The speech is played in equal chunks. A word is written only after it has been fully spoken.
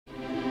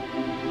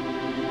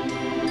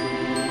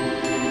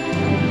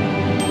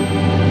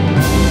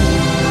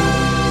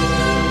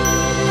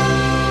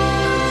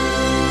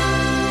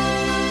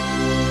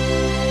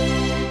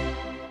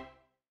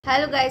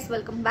Hello guys,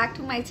 welcome back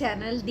to my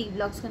channel D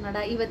Vlogs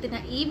kannada. ಇವತ್ತಿನ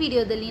ಈ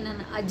ವಿಡಿಯೋದಲ್ಲಿ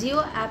ನಾನು ಅಜಿಯೋ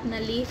ಆಪ್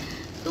ನಲ್ಲಿ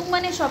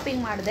ತುಂಬಾನೇ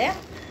ಶಾಪಿಂಗ್ ಮಾಡಿದೆ.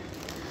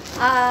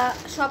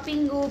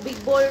 ಶಾಪಿಂಗು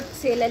ಬಿಗ್ ಬೋಲ್ಡ್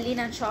ಸೇಲ್ ಅಲ್ಲಿ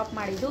ನಾನು ಶಾಪ್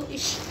ಮಾಡಿದ್ದು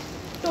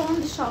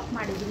ಇಷ್ಟೊಂದು ಶಾಪ್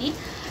ಮಾಡಿದ್ದೀನಿ.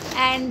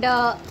 ಆ್ಯಂಡ್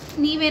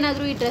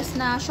ನೀವೇನಾದರೂ ಈ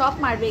ಡ್ರೆಸ್ನ ಶಾಪ್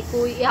ಮಾಡಬೇಕು,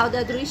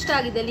 ಯಾವುದಾದ್ರೂ ಇಷ್ಟ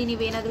ಆಗಿದ್ದಲ್ಲಿ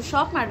ನೀವೇನಾದರೂ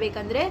ಶಾಪ್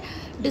ಮಾಡಬೇಕಂದ್ರೆ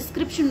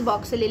ಡಿಸ್ಕ್ರಿಪ್ಷನ್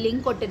ಬಾಕ್ಸಲ್ಲಿ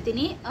ಲಿಂಕ್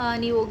ಕೊಟ್ಟಿರ್ತೀನಿ,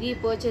 ನೀವು ಹೋಗಿ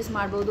ಪರ್ಚೇಸ್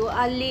ಮಾಡ್ಬೋದು.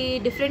 ಅಲ್ಲಿ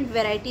ಡಿಫ್ರೆಂಟ್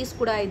ವೆರೈಟೀಸ್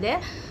ಕೂಡ ಇದೆ.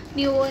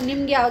 ನೀವು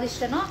ನಿಮಗೆ ಯಾವ್ದು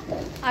ಇಷ್ಟನೋ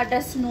ಆ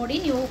ಡ್ರೆಸ್ ನೋಡಿ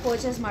ನೀವು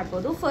ಪರ್ಚೇಸ್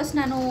ಮಾಡ್ಬೋದು. ಫಸ್ಟ್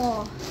ನಾನು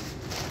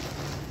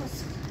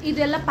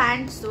ಇದೆಲ್ಲ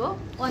ಪ್ಯಾಂಟ್ಸು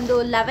ಒಂದು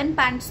 11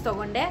 ಪ್ಯಾಂಟ್ಸ್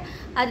ತೊಗೊಂಡೆ.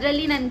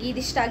 ಅದರಲ್ಲಿ ನನಗೆ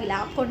ಇದಿಷ್ಟ ಆಗಿಲ್ಲ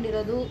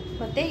ಹಾಕ್ಕೊಂಡಿರೋದು,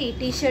 ಮತ್ತು ಈ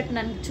ಟಿ ಶರ್ಟ್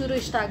ನನಗೆ ಚೂರು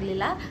ಇಷ್ಟ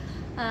ಆಗಲಿಲ್ಲ.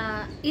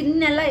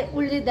 ಇದನ್ನೆಲ್ಲ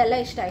ಉಳಿದಿದ್ದೆಲ್ಲ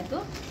ಇಷ್ಟ ಆಯಿತು.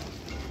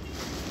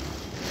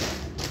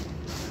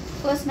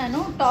 ಫಸ್ಟ್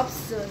ನಾನು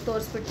tops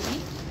ತೋರಿಸ್ಬಿಡ್ತೀನಿ,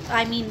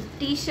 I mean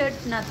T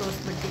ಶರ್ಟ್ನ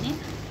ತೋರಿಸ್ಬಿಡ್ತೀನಿ.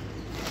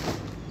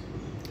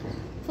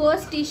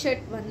 First T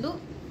shirt ಬಂದು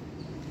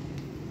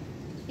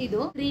ಇದು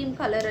ಕ್ರೀಮ್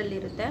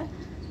ಕಲರಲ್ಲಿರುತ್ತೆ.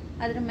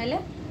 ಅದರ ಮೇಲೆ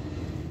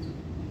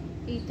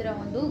ಈ ಥರ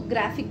ಒಂದು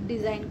ಗ್ರಾಫಿಕ್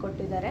ಡಿಸೈನ್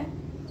ಕೊಟ್ಟಿದ್ದಾರೆ.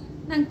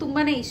 ನಂಗೆ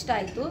ತುಂಬಾ ಇಷ್ಟ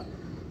ಆಯಿತು.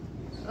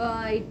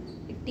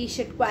 T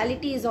shirt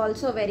quality is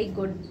also very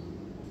good.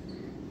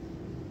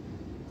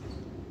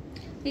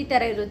 ಈ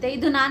ಥರ ಇರುತ್ತೆ.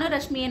 ಇದು ನಾನು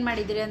ರಶ್ಮಿ ಏನು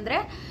ಮಾಡಿದ್ದೀರಿ ಅಂದರೆ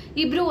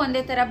ಇಬ್ಬರು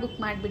ಒಂದೇ ಥರ ಬುಕ್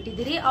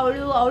ಮಾಡಿಬಿಟ್ಟಿದ್ದೀರಿ.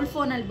 ಅವಳ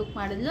ಫೋನಲ್ಲಿ ಬುಕ್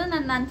ಮಾಡಿದ್ಲು,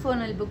 ನನ್ನ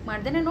ಫೋನಲ್ಲಿ ಬುಕ್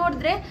ಮಾಡಿದೆ.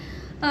 ನೋಡಿದ್ರೆ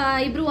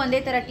ಇಬ್ಬರು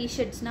ಒಂದೇ ಥರ ಟಿ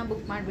ಶರ್ಟ್ಸ್ನ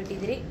ಬುಕ್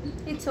ಮಾಡಿಬಿಟ್ಟಿದ್ದೀರಿ.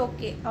 It's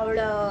okay.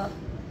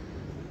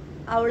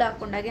 ಅವಳು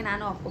ಹಾಕ್ಕೊಂಡಾಗೆ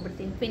ನಾನು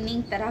ಹಾಕ್ಕೊಬಿಡ್ತೀನಿ,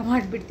 ಪಿನ್ನಿಂಗ್ ಥರ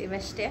ಮಾಡಿಬಿಡ್ತೀವಿ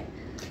ಅಷ್ಟೇ.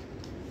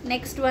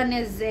 Next one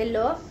is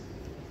yellow.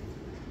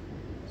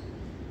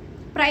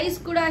 Price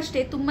ಕೂಡ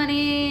ಅಷ್ಟೇ ತುಂಬಾ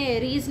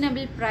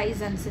ರೀಸನಬಲ್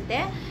ಪ್ರೈಸ್ ಅನಿಸುತ್ತೆ.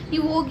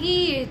 ನೀವು ಹೋಗಿ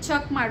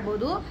ಚೆಕ್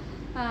ಮಾಡ್ಬೋದು.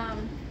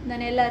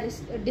 ನಾನೆಲ್ಲ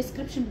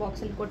ಡಿಸ್ಕ್ರಿಪ್ಷನ್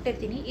ಬಾಕ್ಸಲ್ಲಿ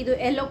ಕೊಟ್ಟಿರ್ತೀನಿ. ಇದು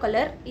ಯೆಲ್ಲೋ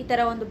ಕಲರ್, ಈ ಥರ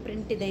ಒಂದು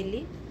ಪ್ರಿಂಟ್ ಇದೆ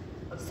ಇಲ್ಲಿ,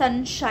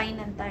 ಸನ್ಶೈನ್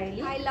ಅಂತ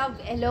ಹೇಳಿ. I love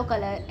yellow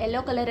colour.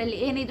 Yellow ಕಲರಲ್ಲಿ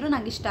ಏನಿದ್ರು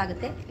ನಂಗೆ ಇಷ್ಟ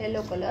ಆಗುತ್ತೆ,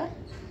 ಯೆಲ್ಲೋ ಕಲರ್.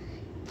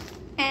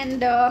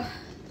 ಆ್ಯಂಡ್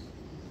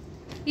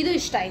ಇದು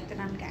ಇಷ್ಟ ಆಯಿತು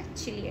ನನಗೆ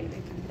ಆ್ಯಕ್ಚುಲಿ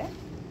ಹೇಳ್ಬೇಕಂದ್ರೆ.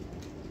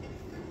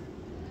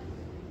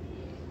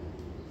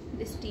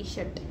 ದಿಸ್ ಟಿ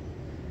ಶರ್ಟ್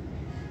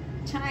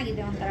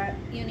ಚೆನ್ನಾಗಿದೆ, ಒಂಥರ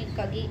ಯೂನಿಕ್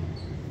ಆಗಿ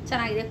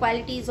ಚೆನ್ನಾಗಿದೆ.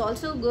 Quality is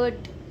also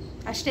good.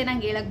 ಅಷ್ಟೇ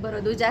ನಂಗೆ ಹೇಳಕ್ಕೆ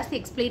ಬರೋದು, ಜಾಸ್ತಿ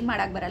ಎಕ್ಸ್ಪ್ಲೇನ್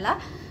ಮಾಡೋಕ್ಕೆ ಬರಲ್ಲ.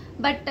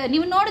 ಬಟ್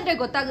ನೀವು ನೋಡಿದ್ರೆ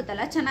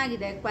ಗೊತ್ತಾಗುತ್ತಲ್ಲ,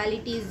 ಚೆನ್ನಾಗಿದೆ,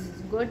 quality is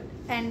good.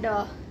 And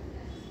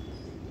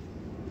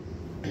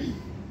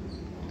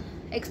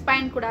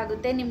expand ಕೂಡ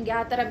ಆಗುತ್ತೆ. ನಿಮ್ಗೆ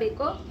ಯಾವ ಥರ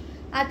ಬೇಕೋ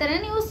ಆ ಥರ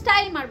ನೀವು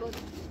ಸ್ಟೈಲ್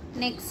ಮಾಡ್ಬೋದು.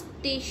 ನೆಕ್ಸ್ಟ್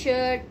ಟಿ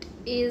ಶರ್ಟ್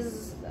ಈಸ್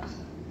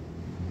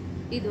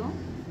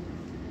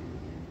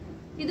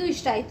ಇದು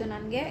ಇಷ್ಟ ಆಯಿತು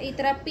ನನಗೆ. ಈ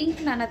ಥರ ಪಿಂಕ್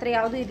ನನ್ನ ಹತ್ರ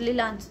ಯಾವುದೂ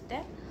ಇರಲಿಲ್ಲ ಅನಿಸುತ್ತೆ.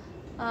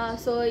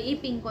 ಸೊ ಈ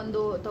ಪಿಂಕ್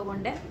ಒಂದು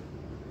ತೊಗೊಂಡೆ.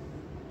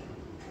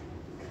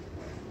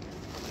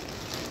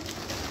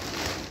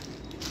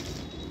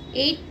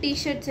 ಏಯ್ಟ್ ಟಿ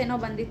ಶರ್ಟ್ಸ್ ಏನೋ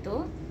ಬಂದಿತ್ತು,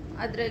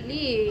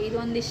 ಅದರಲ್ಲಿ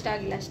ಇದೊಂದು ಇಷ್ಟ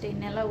ಆಗಿಲ್ಲ ಅಷ್ಟೇ,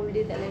 ಇನ್ನೆಲ್ಲ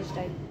ಉಳಿದಿದ್ದೆಲ್ಲ ಇಷ್ಟ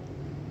ಆಯಿತು.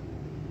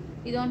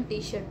 ಇದೊಂದು ಟಿ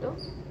ಶರ್ಟು,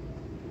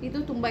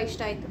 ಇದು ತುಂಬ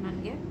ಇಷ್ಟ ಆಯಿತು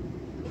ನನಗೆ.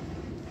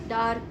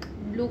 Dark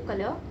blue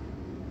colour,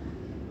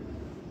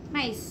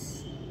 nice.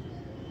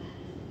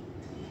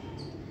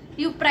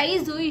 ಇವು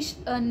ಪ್ರೈಸು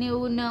ನೀವು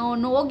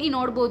ಹೋಗಿ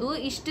ನೋಡ್ಬೋದು.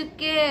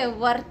 ಇಷ್ಟಕ್ಕೆ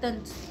ವರ್ತ್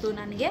ಅನಿಸ್ತು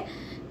ನನಗೆ.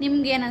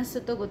 ನಿಮ್ಗೇನು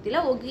ಅನಿಸುತ್ತೋ ಗೊತ್ತಿಲ್ಲ,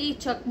 ಹೋಗಿ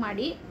ಚೆಕ್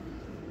ಮಾಡಿ.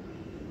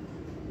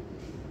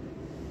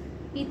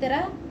 ಈ ಥರ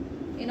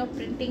ಏನೋ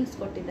ಪ್ರಿಂಟಿಂಗ್ಸ್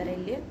ಕೊಟ್ಟಿದ್ದಾರೆ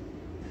ಇಲ್ಲಿ.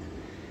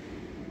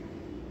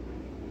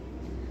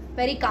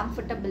 ವೆರಿ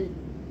ಕಂಫರ್ಟಬಲ್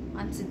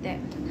ಅನಿಸುತ್ತೆ.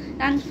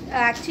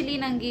 ಆ್ಯಕ್ಚುಲಿ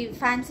ನನಗೆ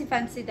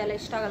ಫ್ಯಾನ್ಸಿ ಇದೆಲ್ಲ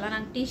ಇಷ್ಟ ಆಗಲ್ಲ.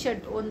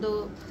 ನಂಗೆ ಒಂದು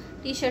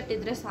ಟಿ ಶರ್ಟ್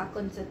ಇದ್ದರೆ ಸಾಕು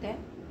ಅನಿಸುತ್ತೆ.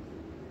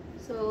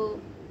 ಸೊ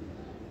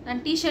ನಾನು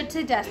ಟಿ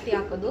ಶರ್ಟ್ಸೇ ಜಾಸ್ತಿ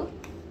ಹಾಕೋದು.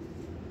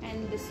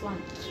 And this one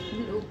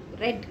blue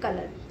red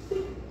colour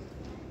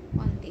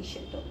ಒಂದು ಟಿ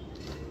ಶರ್ಟು.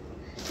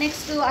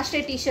 ನೆಕ್ಸ್ಟು ಅಷ್ಟೇ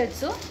ಟಿ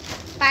ಶರ್ಟ್ಸು.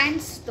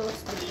 ಪ್ಯಾಂಟ್ಸ್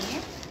ತೋರಿಸ್ಕೊಡ್ತೀನಿ.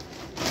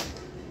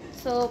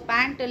 ಸೊ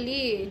ಪ್ಯಾಂಟಲ್ಲಿ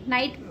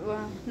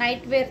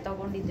ನೈಟ್ ವೇರ್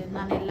ತೊಗೊಂಡಿದ್ದೆ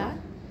ನಾನೆಲ್ಲ.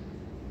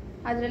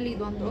 ಅದರಲ್ಲಿ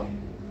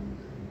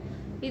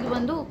ಇದು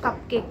ಒಂದು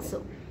ಕಪ್ ಕೇಕ್ಸು,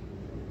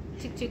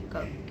 ಚಿಕ್ಕ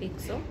ಕಪ್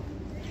ಕೇಕ್ಸು.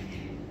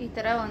 ಈ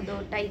ಥರ ಒಂದು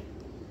ಟೈ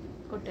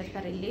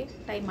ಕೊಟ್ಟಿರ್ತಾರೆ ಇಲ್ಲಿ,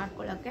 ಟೈ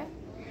ಮಾಡ್ಕೊಳ್ಳೋಕ್ಕೆ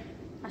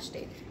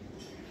ಅಷ್ಟೇ.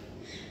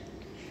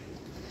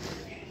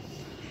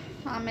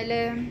 ಆಮೇಲೆ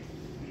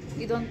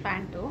ಇದೊಂದು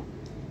ಪ್ಯಾಂಟು.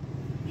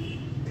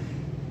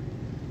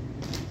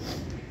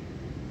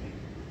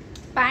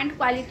 ಪ್ಯಾಂಟ್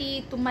ಕ್ವಾಲಿಟಿ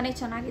ತುಂಬಾ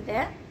ಚೆನ್ನಾಗಿದೆ.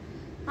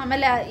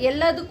 ಆಮೇಲೆ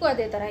ಎಲ್ಲದಕ್ಕೂ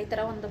ಅದೇ ಥರ ಈ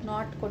ಥರ ಒಂದು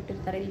ನಾಟ್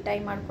ಕೊಟ್ಟಿರ್ತಾರೆ ಇಲ್ಲಿ ಟೈ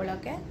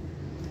ಮಾಡ್ಕೊಳ್ಳೋಕ್ಕೆ.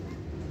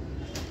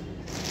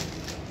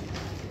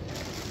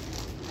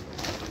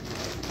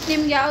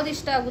 ನಿಮ್ಗೆ ಯಾವ್ದು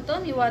ಇಷ್ಟ ಆಗುತ್ತೋ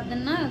ನೀವು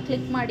ಅದನ್ನು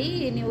ಕ್ಲಿಕ್ ಮಾಡಿ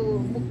ನೀವು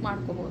ಬುಕ್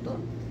ಮಾಡ್ಕೋಬೋದು.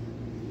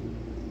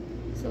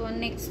 ಸೊ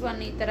ನೆಕ್ಸ್ಟ್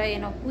ಒನ್ ಈ ಥರ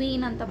ಏನೋ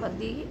ಕ್ವೀನ್ ಅಂತ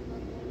ಬರ್ದು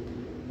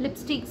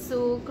ಲಿಪ್ಸ್ಟಿಕ್ಸು,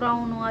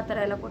 ಕ್ರೌನು ಆ ಥರ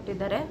ಎಲ್ಲ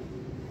ಕೊಟ್ಟಿದ್ದಾರೆ.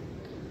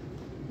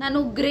 ನಾನು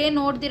ಗ್ರೇ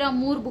ನೋಡ್ದಿರ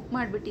 3 ಬುಕ್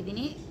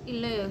ಮಾಡಿಬಿಟ್ಟಿದ್ದೀನಿ.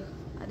 ಇಲ್ಲೇ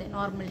ಅದೇ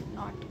ನಾರ್ಮಲ್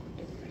ನಾಟ್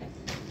ಕೊಟ್ಟಿದ್ದಾರೆ.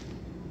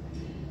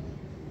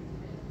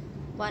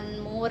 One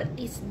more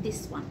is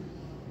this one,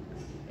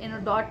 ಏನೋ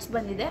ಡಾಟ್ಸ್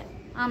ಬಂದಿದೆ.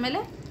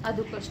 ಆಮೇಲೆ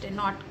ಅದಕ್ಕೂ ಅಷ್ಟೇ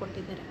ನಾಟ್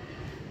ಕೊಟ್ಟಿದ್ದಾರೆ.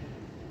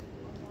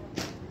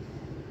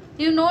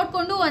 ನೀವು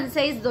ನೋಡಿಕೊಂಡು ಒಂದು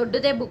ಸೈಜ್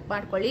ದೊಡ್ಡದೇ ಬುಕ್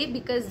ಮಾಡ್ಕೊಳ್ಳಿ.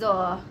 ಬಿಕಾಸ್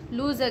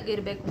ಲೂಸ್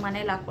ಆಗಿರಬೇಕು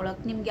ಮನೇಲಿ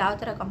ಹಾಕ್ಕೊಳ್ಳೋಕೆ. ನಿಮ್ಗೆ ಯಾವ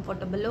ಥರ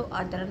ಕಂಫರ್ಟಬಲ್ಲು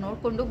ಆ ಥರ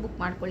ನೋಡಿಕೊಂಡು ಬುಕ್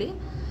ಮಾಡ್ಕೊಳ್ಳಿ.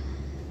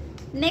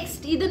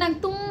 ನೆಕ್ಸ್ಟ್ ಇದು ನಂಗೆ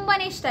ತುಂಬಾ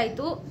ಇಷ್ಟ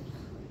ಆಯಿತು,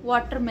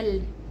 ವಾಟರ್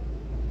ಮೆಲನ್.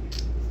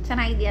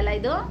 ಚೆನ್ನಾಗಿದೆಯಲ್ಲ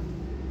ಇದು,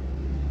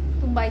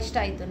 ತುಂಬ ಇಷ್ಟ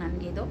ಆಯಿತು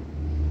ನನಗೆ ಇದು.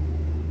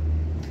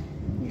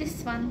 This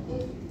one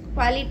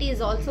quality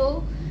is also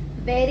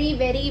very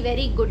very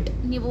very good.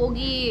 ನೀವು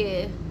ಹೋಗಿ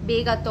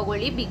ಬೇಗ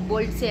ತೊಗೊಳ್ಳಿ, ಬಿಗ್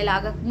ಬೋಲ್ಡ್ ಸೇಲ್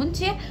ಆಗೋಕ್ಕೆ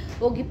ಮುಂಚೆ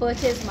ಹೋಗಿ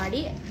ಪರ್ಚೇಸ್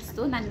ಮಾಡಿ.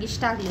 ಅಷ್ಟು ನನಗೆ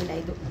ಇಷ್ಟ ಆಗಲಿಲ್ಲ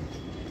ಇದು.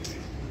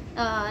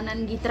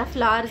 ನನಗೆ ಈ ಥರ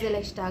ಫ್ಲವರ್ಸ್ ಎಲ್ಲ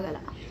ಇಷ್ಟ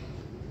ಆಗಲ್ಲ.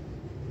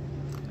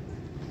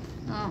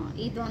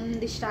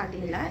 ಇದೊಂದು ಇಷ್ಟ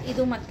ಆಗಲಿಲ್ಲ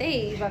ಇದು, ಮತ್ತು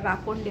ಇವಾಗ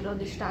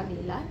ಹಾಕ್ಕೊಂಡಿರೋದು ಇಷ್ಟ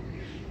ಆಗಲಿಲ್ಲ.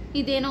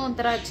 ಇದೇನೋ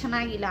ಒಂಥರ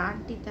ಚೆನ್ನಾಗಿಲ್ಲ,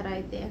 ಆಂಟಿ ಥರ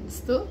ಐತೆ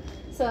ಅನಿಸ್ತು.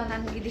 ಸೊ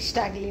ನನಗಿದು ಇಷ್ಟ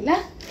ಆಗಲಿಲ್ಲ.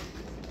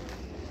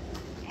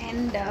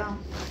 ಆ್ಯಂಡ್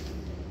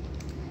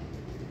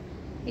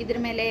ಇದ್ರ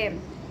ಮೇಲೆ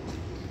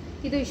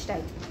ಇದು ಇಷ್ಟ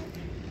ಆಯಿತು.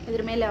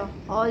 ಇದ್ರ ಮೇಲೆ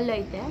ಹಾಲ್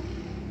ಐತೆ.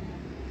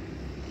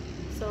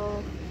 ಸೊ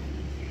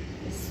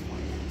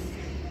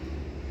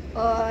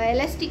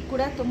ಎಲಾಸ್ಟಿಕ್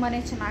ಕೂಡ ತುಂಬಾ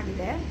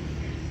ಚೆನ್ನಾಗಿದೆ.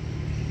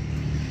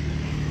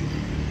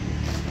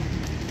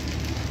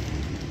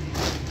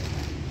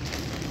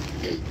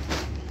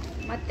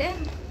 ಮತ್ತು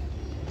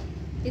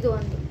ಇದು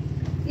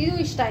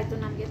ಇಷ್ಟ ಆಯಿತು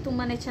ನನಗೆ,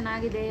 ತುಂಬಾ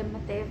ಚೆನ್ನಾಗಿದೆ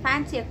ಮತ್ತು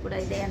ಫ್ಯಾನ್ಸಿಯಾಗಿ ಕೂಡ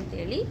ಇದೆ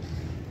ಅಂಥೇಳಿ.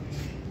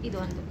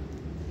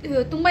 ಇದು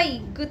ತುಂಬ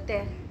ಹಿಗ್ಗುತ್ತೆ.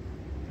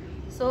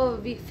 So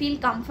we feel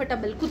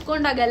comfortable,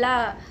 ಕುತ್ಕೊಂಡಾಗೆಲ್ಲ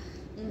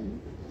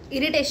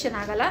irritation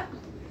ಆಗಲ್ಲ.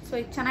 ಸೊ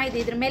ಇದು ಚೆನ್ನಾಗಿದೆ.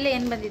 ಇದ್ರ ಮೇಲೆ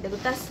ಏನು ಬಂದಿದೆ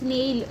ಗೊತ್ತಾ,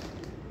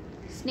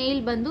 ಸ್ನೇಲ್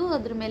ಬಂದು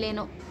ಅದ್ರ ಮೇಲೆ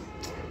ಏನೋ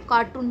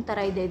ಕಾರ್ಟೂನ್ ಥರ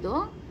ಇದೆ ಇದು.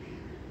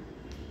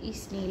 ಈ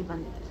ಸ್ನೇಲ್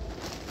ಬಂದಿದೆ.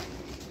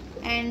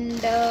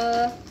 ಆ್ಯಂಡ್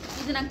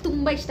ಇದು ನಂಗೆ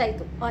ತುಂಬ ಇಷ್ಟ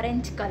ಆಯಿತು,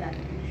 orange colour.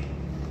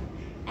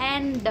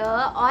 And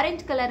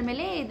orange colour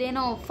ಮೇಲೆ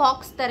ಇದೇನೋ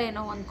ಫಾಕ್ಸ್ ಥರ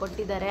ಏನೋ ಒಂದು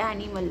ಕೊಟ್ಟಿದ್ದಾರೆ,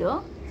 ಆ್ಯನಿಮಲ್ಲು.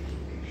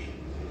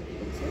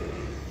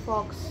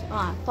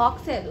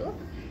 ಫಾಕ್ಸೇ ಅದು.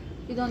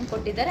 ಇದೊಂದು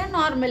ಕೊಟ್ಟಿದ್ದಾರೆ.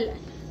 ನಾರ್ಮಲ್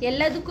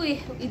ಎಲ್ಲದಕ್ಕೂ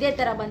ಇದೇ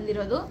ಥರ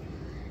ಬಂದಿರೋದು.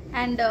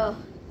 ಆ್ಯಂಡ್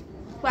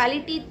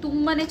ಕ್ವಾಲಿಟಿ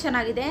ತುಂಬಾ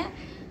ಚೆನ್ನಾಗಿದೆ.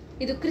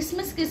 ಇದು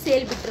ಕ್ರಿಸ್ಮಸ್ಗೆ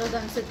ಸೇಲ್ ಬಿಟ್ಟಿರೋದು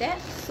ಅನಿಸುತ್ತೆ.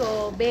 ಸೊ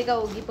ಬೇಗ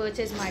ಹೋಗಿ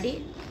ಪರ್ಚೇಸ್ ಮಾಡಿ.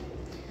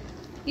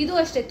 ಇದು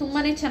ಅಷ್ಟೇ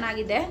ತುಂಬಾ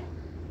ಚೆನ್ನಾಗಿದೆ.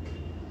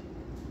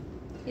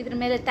 ಇದ್ರ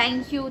ಮೇಲೆ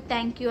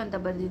ಥ್ಯಾಂಕ್ ಯು ಅಂತ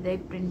ಬರೆದಿದೆ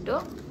ಈ ಪ್ರಿಂಟು.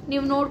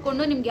 ನೀವು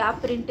ನೋಡಿಕೊಂಡು ನಿಮ್ಗೆ ಯಾವ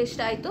ಪ್ರಿಂಟ್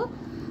ಇಷ್ಟ ಆಯಿತು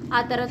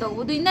ಆ ಥರ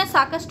ತೊಗೋಬೋದು. ಇನ್ನೂ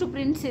ಸಾಕಷ್ಟು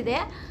ಪ್ರಿಂಟ್ಸ್ ಇದೆ.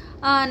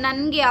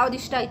 ನನಗೆ ಯಾವ್ದು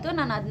ಇಷ್ಟ ಆಯಿತು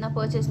ನಾನು ಅದನ್ನ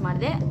ಪರ್ಚೇಸ್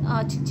ಮಾಡಿದೆ.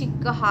 ಚಿಕ್ಕ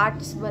ಚಿಕ್ಕ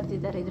ಹಾರ್ಟ್ಸ್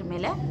ಬರ್ತಿದ್ದಾರೆ ಇದ್ರ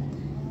ಮೇಲೆ.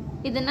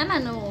 ಇದನ್ನು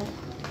ನಾನು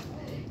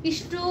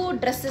ಇಷ್ಟು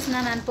ಡ್ರೆಸ್ಸಸ್ನ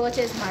ನಾನು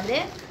ಪರ್ಚೇಸ್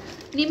ಮಾಡಿದೆ.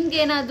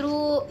 ನಿಮಗೇನಾದರೂ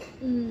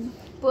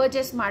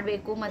ಪರ್ಚೇಸ್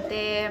ಮಾಡಬೇಕು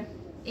ಮತ್ತು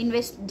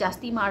ಇನ್ವೆಸ್ಟ್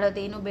ಜಾಸ್ತಿ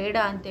ಮಾಡೋದೇನು ಬೇಡ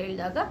ಅಂತ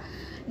ಹೇಳಿದಾಗ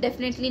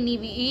ಡೆಫಿನೆಟ್ಲಿ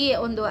ನೀವು ಈ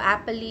ಒಂದು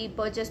ಆ್ಯಪಲ್ಲಿ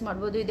ಪರ್ಚೇಸ್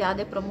ಮಾಡ್ಬೋದು. ಇದು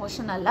ಯಾವುದೇ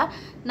ಪ್ರಮೋಷನ್ ಅಲ್ಲ.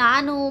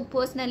 ನಾನು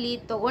ಪರ್ಸ್ನಲಿ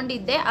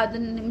ತೊಗೊಂಡಿದ್ದೆ,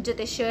 ಅದನ್ನು ನಿಮ್ಮ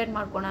ಜೊತೆ ಶೇರ್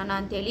ಮಾಡ್ಕೊಳೋಣ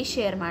ಅಂತೇಳಿ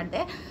ಶೇರ್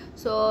ಮಾಡಿದೆ.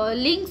 ಸೊ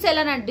ಲಿಂಕ್ಸ್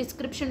ಎಲ್ಲ ನಾನು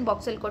ಡಿಸ್ಕ್ರಿಪ್ಷನ್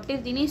ಬಾಕ್ಸಲ್ಲಿ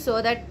ಕೊಟ್ಟಿರ್ತೀನಿ. ಸೊ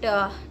ದಟ್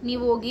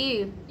ನೀವು ಹೋಗಿ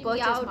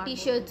ಯಾವ ಟಿ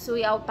ಶರ್ಟ್ಸು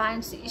ಯಾವ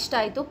ಪ್ಯಾಂಟ್ಸ್ ಇಷ್ಟ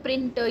ಆಯಿತು,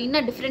 ಪ್ರಿಂಟ್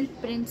ಇನ್ನೂ ಡಿಫ್ರೆಂಟ್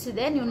ಪ್ರಿಂಟ್ಸ್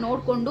ಇದೆ, ನೀವು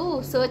ನೋಡಿಕೊಂಡು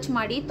ಸರ್ಚ್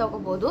ಮಾಡಿ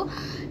ತೊಗೋಬೋದು.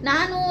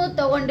 ನಾನು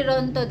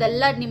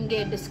ತೊಗೊಂಡಿರೋಂಥದ್ದೆಲ್ಲ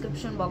ನಿಮಗೆ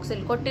ಡಿಸ್ಕ್ರಿಪ್ಷನ್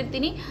ಬಾಕ್ಸಲ್ಲಿ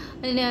ಕೊಟ್ಟಿರ್ತೀನಿ,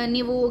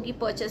 ನೀವು ಹೋಗಿ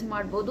ಪರ್ಚೇಸ್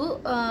ಮಾಡ್ಬೋದು.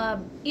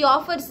 ಈ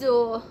ಆಫರ್ಸು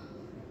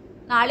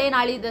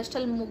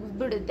ನಾಳಿದ್ದಷ್ಟಲ್ಲಿ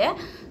ಮುಗಿದ್ಬಿಡುತ್ತೆ.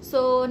 ಸೊ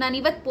ನಾನು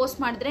ಇವತ್ತು ಪೋಸ್ಟ್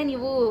ಮಾಡಿದ್ರೆ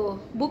ನೀವು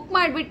ಬುಕ್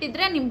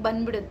ಮಾಡಿಬಿಟ್ಟಿದ್ರೆ ನಿಮ್ಗೆ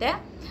ಬಂದುಬಿಡುತ್ತೆ.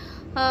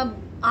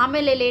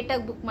 ಆಮೇಲೆ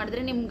ಲೇಟಾಗಿ ಬುಕ್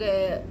ಮಾಡಿದ್ರೆ ನಿಮಗೆ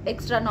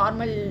ಎಕ್ಸ್ಟ್ರಾ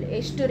ನಾರ್ಮಲ್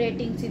ಎಷ್ಟು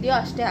ರೇಟಿಂಗ್ಸ್ ಇದೆಯೋ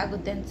ಅಷ್ಟೇ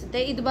ಆಗುತ್ತೆ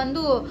ಅನಿಸುತ್ತೆ. ಇದು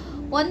ಬಂದು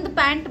ಒಂದು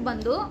ಪ್ಯಾಂಟ್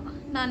ಬಂದು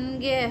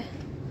ನನಗೆ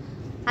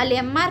ಅಲ್ಲಿ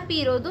MRP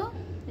ಇರೋದು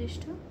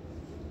ಎಷ್ಟು,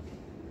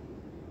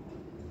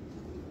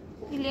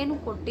 ಇಲ್ಲೇನು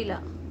ಕೊಟ್ಟಿಲ್ಲ.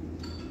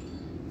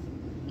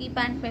 ಈ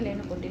ಪ್ಯಾಂಟ್ ಮೇಲೆ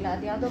ಏನು ಕೊಟ್ಟಿಲ್ಲ,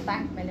 ಅದು ಯಾವುದೋ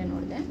ಪ್ಯಾಂಟ್ ಮೇಲೆ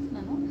ನೋಡಿದೆ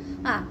ನಾನು.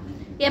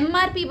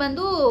 MRP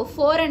ಬಂದು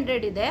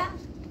 400 ಇದೆ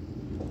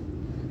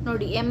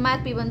ನೋಡಿ.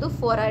 MRP ಬಂದು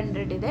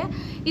 400 ಇದೆ.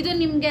 ಇದು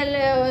ನಿಮಗೆ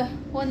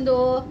ಒಂದು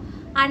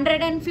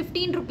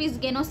 115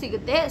 ರುಪೀಸ್ಗೇನೋ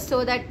ಸಿಗುತ್ತೆ. ಸೊ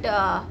ದಟ್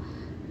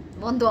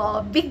ಒಂದು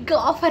ಬಿಗ್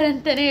ಆಫರ್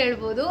ಅಂತಲೇ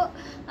ಹೇಳ್ಬೋದು.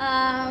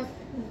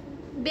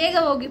 ಬೇಗ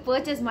ಹೋಗಿ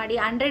ಪರ್ಚೇಸ್ ಮಾಡಿ.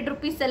 100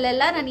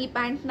 ರುಪೀಸಲ್ಲೆಲ್ಲ ನಾನು ಈ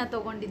ಪ್ಯಾಂಟ್ನ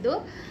ತೊಗೊಂಡಿದ್ದು.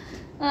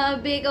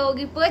 ಬೇಗ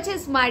ಹೋಗಿ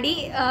ಪರ್ಚೇಸ್ ಮಾಡಿ.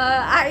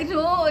 ಆಯ್ತು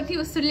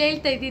ನೀವು ಸುಳ್ಳು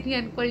ಹೇಳ್ತಾ ಇದ್ದೀನಿ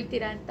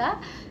ಅಂದ್ಕೊಳ್ತೀರಾ ಅಂತ.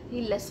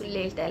 ಇಲ್ಲ, ಸುಳ್ಳು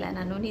ಹೇಳ್ತಾ ಇಲ್ಲ,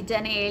 ನಾನು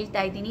ನಿಜಾನೇ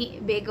ಹೇಳ್ತಾ ಇದ್ದೀನಿ.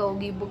 ಬೇಗ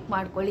ಹೋಗಿ ಬುಕ್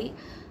ಮಾಡ್ಕೊಳ್ಳಿ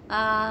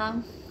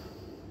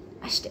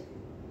ಅಷ್ಟೇ.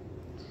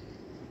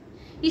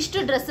 ಇಷ್ಟು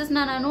ಡ್ರೆಸ್ಸಸ್ನ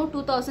ನಾನು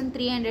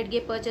 2300ಗೆ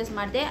ಪರ್ಚೇಸ್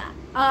ಮಾಡಿದೆ.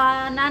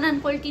 ನಾನು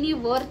ಅಂದ್ಕೊಳ್ತೀನಿ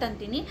ವರ್ತ್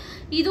ಅಂತೀನಿ.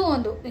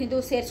 ಇದು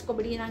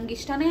ಸೇರಿಸ್ಕೊಬಿಡಿ. ನನಗೆ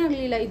ಇಷ್ಟನೇ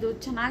ಆಗಲಿಲ್ಲ, ಇದು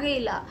ಚೆನ್ನಾಗೇ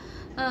ಇಲ್ಲ.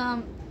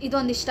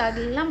 ಇದೊಂದು ಇಷ್ಟ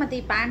ಆಗಲಿಲ್ಲ, ಮತ್ತು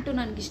ಈ ಪ್ಯಾಂಟು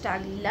ನನಗಿಷ್ಟ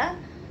ಆಗಲಿಲ್ಲ.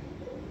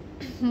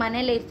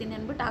 ಮನೇಲೇ ಇರ್ತೀನಿ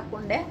ಅಂದ್ಬಿಟ್ಟು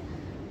ಹಾಕ್ಕೊಂಡೆ.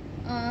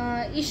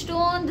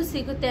 ಇಷ್ಟೊಂದು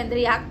ಸಿಗುತ್ತೆ ಅಂದರೆ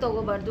ಯಾಕೆ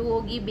ತೊಗೋಬಾರ್ದು?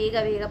 ಹೋಗಿ ಬೇಗ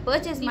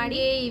ಪರ್ಚೇಸ್ ಮಾಡಿ.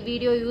 ಈ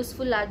ವಿಡಿಯೋ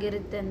ಯೂಸ್ಫುಲ್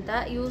ಆಗಿರುತ್ತೆ ಅಂತ.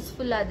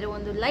 ಯೂಸ್ಫುಲ್ ಆದರೆ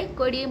ಒಂದು ಲೈಕ್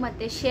ಕೊಡಿ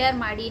ಮತ್ತು ಶೇರ್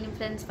ಮಾಡಿ ನಿಮ್ಮ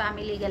ಫ್ರೆಂಡ್ಸ್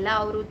ಫ್ಯಾಮಿಲಿಗೆಲ್ಲ,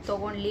 ಅವರು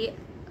ತೊಗೊಳ್ಳಿ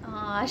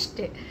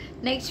ಅಷ್ಟೇ.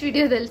 ನೆಕ್ಸ್ಟ್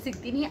ವಿಡಿಯೋದಲ್ಲಿ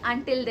ಸಿಗ್ತೀನಿ.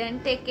 Until then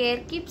take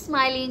care, keep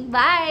smiling,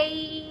 ಬಾಯ್.